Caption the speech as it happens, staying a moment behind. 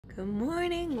Good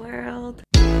morning, world.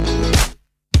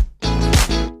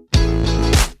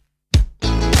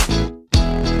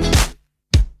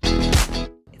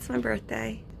 It's my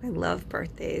birthday. I love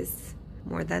birthdays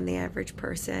more than the average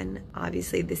person.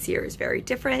 Obviously, this year is very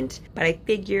different, but I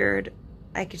figured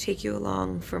I could take you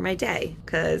along for my day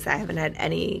because I haven't had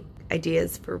any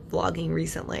ideas for vlogging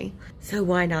recently. So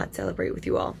why not celebrate with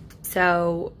you all?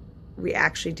 So we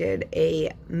actually did a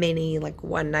mini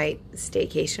one night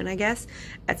staycation, I guess,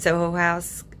 at Soho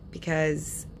House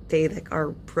because they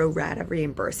are pro rata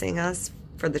reimbursing us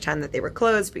for the time that they were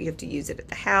closed, but you have to use it at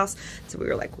the house. So we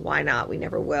were like, why not? We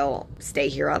never will stay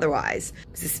here otherwise.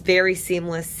 It's this very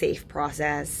seamless, safe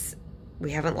process.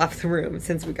 We haven't left the room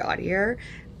since we got here.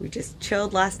 We just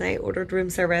chilled last night, ordered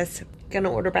room service.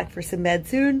 Gonna order breakfast in bed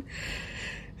soon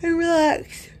and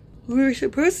relax. We were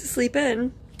supposed to sleep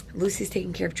in. Lucy's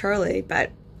taking care of Charlie,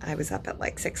 but I was up at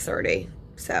 6:30.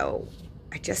 So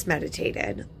I just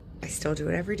meditated. I still do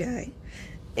it every day.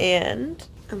 And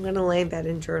I'm gonna lay in bed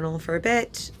and journal for a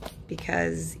bit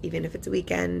because even if it's a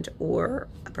weekend or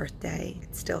a birthday,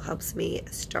 it still helps me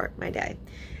start my day.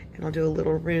 And I'll do a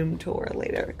little room tour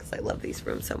later because I love these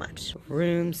rooms so much.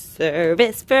 Room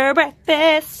service for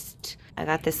breakfast. I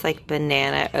got this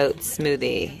banana oat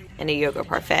smoothie and a yogurt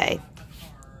parfait.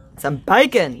 Some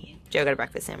bacon. Joe got a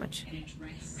breakfast sandwich.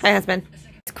 Hi, husband.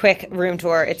 It's a quick room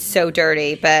tour. It's so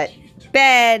dirty, but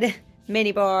bed,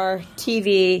 minibar,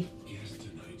 TV,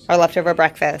 our leftover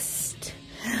breakfast,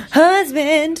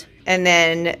 husband, and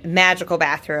then magical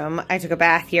bathroom. I took a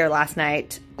bath here last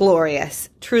night. Glorious,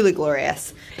 truly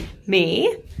glorious.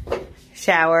 Me,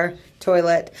 shower,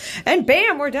 toilet, and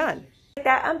bam, we're done. Like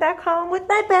that, I'm back home with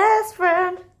my best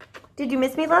friend. Did you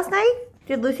miss me last night?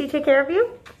 Did Lucy take care of you?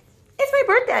 It's my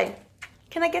birthday.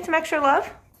 Can I get some extra love?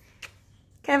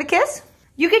 Can I have a kiss?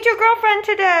 You get your girlfriend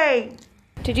today.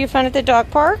 Did you have fun at the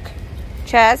dog park?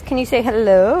 Chaz, can you say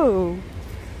hello?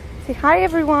 Say hi,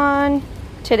 everyone.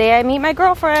 Today I meet my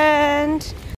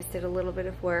girlfriend. I did a little bit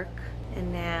of work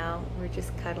and now we're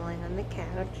just cuddling on the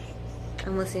couch.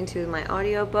 I'm listening to my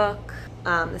audiobook,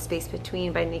 The Space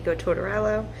Between by Nico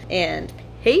Tortorello, and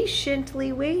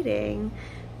patiently waiting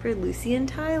for Lucy and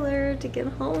Tyler to get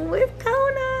home with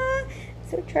Kona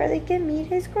so Charlie can meet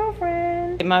his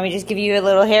girlfriend. Did mommy just give you a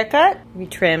little haircut? We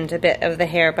trimmed a bit of the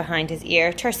hair behind his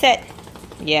ear. Char, sit.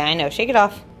 Yeah, I know, shake it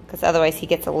off, because otherwise he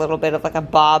gets a little bit of a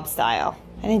bob style.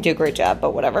 I didn't do a great job,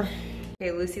 but whatever.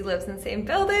 Okay, Lucy lives in the same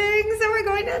building, so we're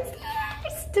going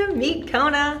downstairs to meet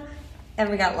Kona. And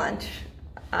we got lunch.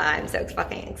 I'm so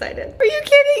fucking excited. Are you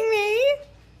kidding me?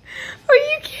 Are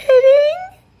you kidding?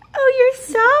 Oh, you're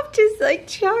soft just like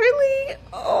Charlie.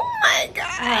 Oh my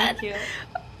God. Thank you.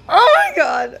 Oh my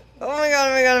God. Oh my God,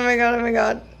 oh my God, oh my God, oh my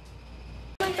God.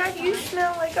 Oh my God, you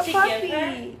smell like a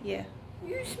puppy. Yeah.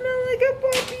 You smell like a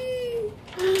puppy.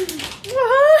 Hi.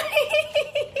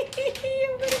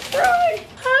 I'm gonna cry.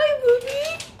 Hi, Booby.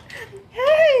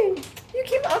 Hey. You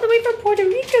came all the way from Puerto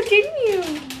Rico, didn't you?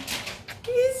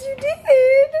 Yes, you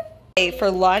did.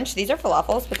 For lunch, these are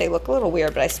falafels, but they look a little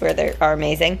weird, but I swear they are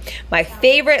amazing. My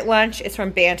favorite lunch is from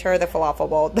Banter, the falafel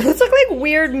bowl. Those look like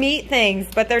weird meat things,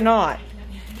 but they're not.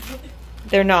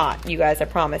 They're not, you guys, I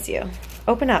promise you.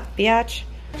 Open up, biatch.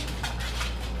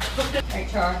 All right,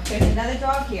 Char, there's another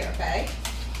dog here, okay?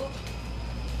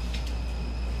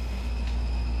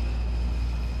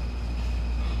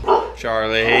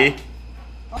 Charlie.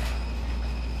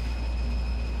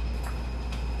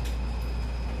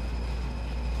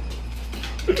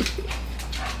 We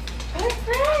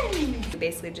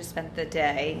basically just spent the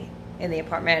day in the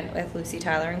apartment with Lucy,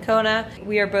 Tyler, and Kona.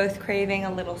 We are both craving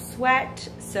a little sweat,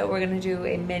 so we're gonna do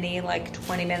a mini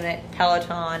 20-minute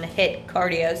Peloton HIIT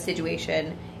cardio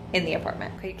situation in the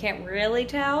apartment. Okay, you can't really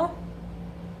tell,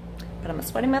 but I'm a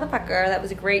sweaty motherfucker. That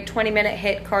was a great 20-minute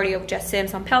HIIT cardio with Jess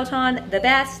Sims on Peloton, the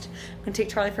best. I'm gonna take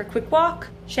Charlie for a quick walk,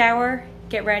 shower,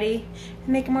 get ready, and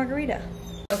make a margarita.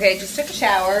 Okay, just took a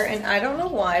shower, and I don't know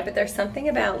why, but there's something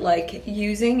about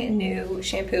using new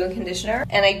shampoo and conditioner.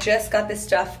 And I just got this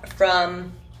stuff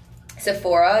from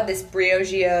Sephora, this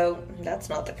Briogeo, that's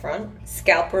not the front,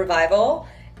 Scalp Revival.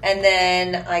 And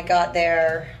then I got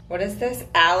their, what is this?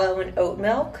 Aloe and oat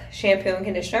milk shampoo and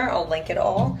conditioner. I'll link it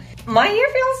all. My hair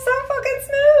feels so fucking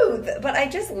smooth, but I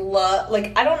just love,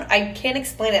 I can't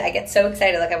explain it. I get so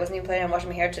excited. I wasn't even planning on washing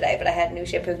my hair today, but I had new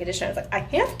shampoo and conditioner. I was like, I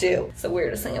have to. It's the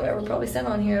weirdest thing I've ever probably said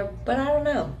on here, but I don't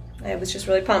know. I was just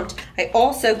really pumped. I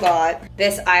also got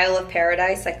this Isle of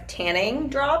Paradise tanning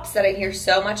drops that I hear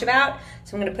so much about.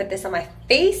 So I'm gonna put this on my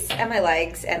face and my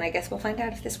legs, and I guess we'll find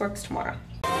out if this works tomorrow.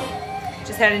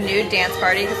 Just had a nude dance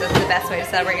party because that's the best way to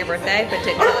celebrate your birthday, but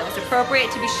didn't feel it was appropriate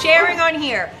to be sharing on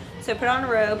here. So I put on a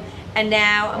robe And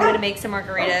now I'm gonna make some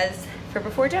margaritas for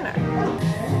before dinner.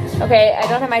 Okay, I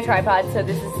don't have my tripod, so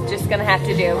this is just gonna have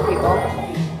to do, people.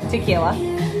 Tequila.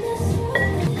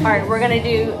 All right, we're gonna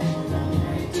do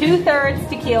 2/3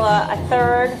 tequila,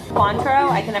 1/3 Cointreau,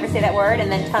 I can never say that word,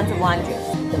 and then tons of lime juice.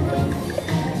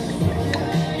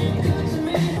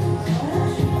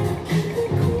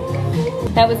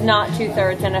 That was not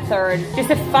 2/3 and 1/3. Just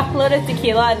a fuckload of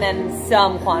tequila and then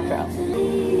some Cointreau.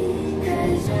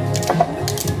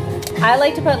 I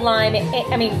like to put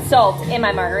salt in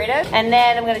my margarita. And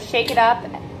then I'm gonna shake it up,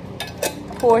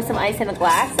 pour some ice in a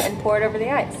glass, and pour it over the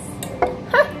ice.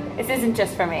 Huh, this isn't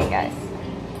just for me, guys.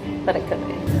 But it could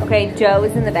be. Okay, Joe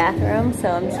is in the bathroom, so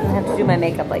I'm just gonna have to do my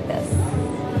makeup like this.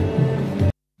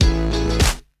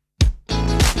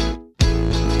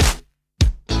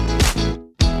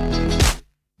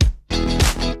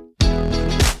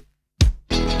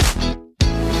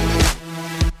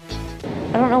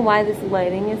 I don't know why this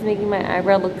lighting is making my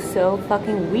eyebrow look so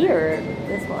fucking weird.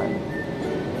 This one.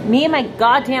 Me and my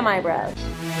goddamn eyebrows.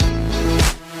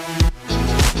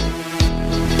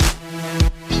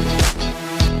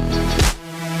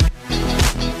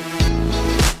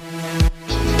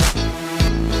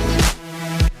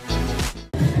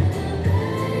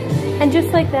 And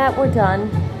just like that, we're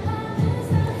done.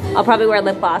 I'll probably wear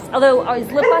lip gloss. Although, is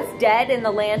lip gloss dead in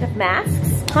the land of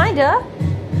masks? Kinda.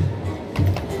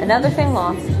 Another thing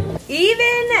lost.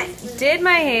 Even did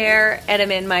my hair, and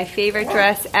I'm in my favorite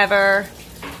dress ever.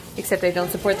 Except I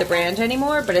don't support the brand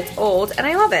anymore, but it's old, and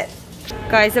I love it.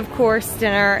 Guys, of course,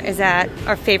 dinner is at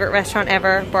our favorite restaurant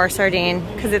ever, Bar Sardine,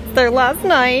 because it's their last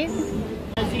night.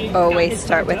 Always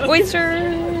start with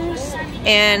oysters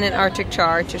and an Arctic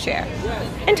char to share.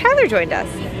 And Tyler joined us.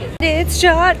 It's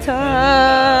shot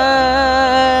time!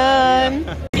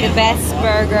 The best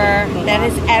burger that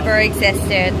has ever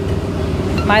existed.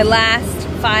 My last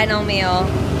final meal.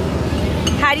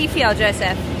 How do you feel,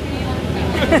 Joseph?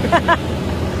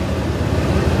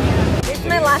 It's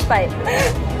my last bite.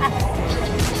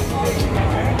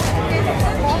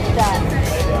 That.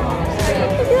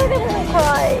 I feel like I'm gonna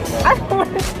cry. I don't want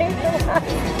to take the last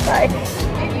bite.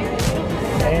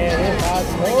 And if I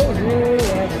told you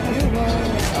that you were...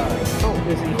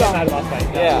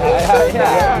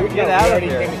 Yeah. Get out of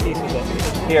here.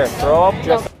 Here, throw up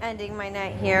just... Ending my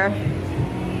night here.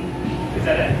 Is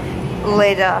that it?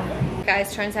 Later.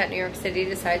 Guys, turns out New York City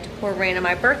decided to pour rain on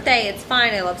my birthday. It's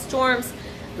fine, I love storms.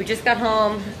 We just got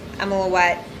home. I'm a little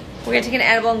wet. We're gonna take an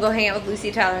edible and go hang out with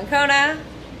Lucy, Tyler, and Kona.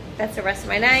 That's the rest of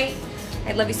my night.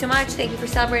 I love you so much. Thank you for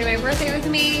celebrating my birthday with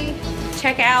me.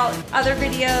 Check out other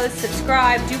videos,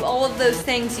 subscribe, do all of those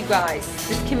things, you guys.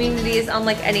 This community is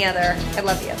unlike any other. I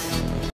love you.